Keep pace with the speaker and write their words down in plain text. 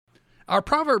Our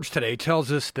Proverbs today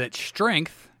tells us that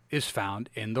strength is found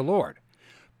in the Lord.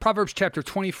 Proverbs chapter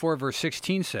 24, verse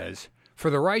 16 says, "For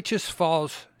the righteous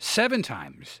falls 7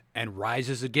 times and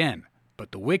rises again,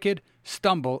 but the wicked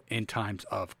stumble in times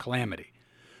of calamity."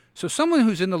 So someone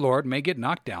who's in the Lord may get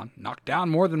knocked down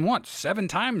more than once. 7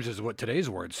 times is what today's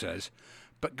word says.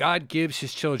 But God gives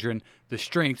his children the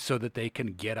strength so that they can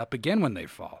get up again when they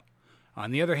fall.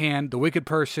 On the other hand, the wicked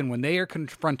person, when they are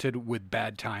confronted with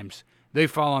bad times, they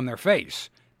fall on their face.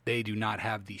 They do not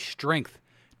have the strength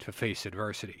to face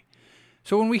adversity.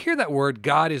 So when we hear that word,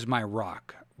 God is my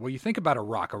rock, well, you think about a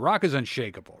rock. A rock is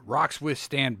unshakable. Rocks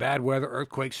withstand bad weather,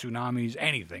 earthquakes, tsunamis,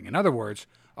 anything. In other words,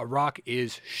 a rock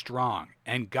is strong,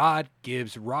 and God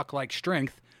gives rock-like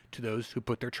strength to those who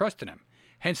put their trust in him.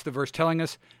 Hence the verse telling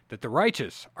us that the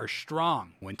righteous are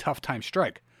strong when tough times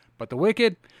strike, but the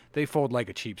wicked, they fold like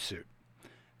a cheap suit.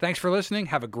 Thanks for listening.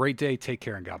 Have a great day. Take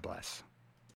care, and God bless.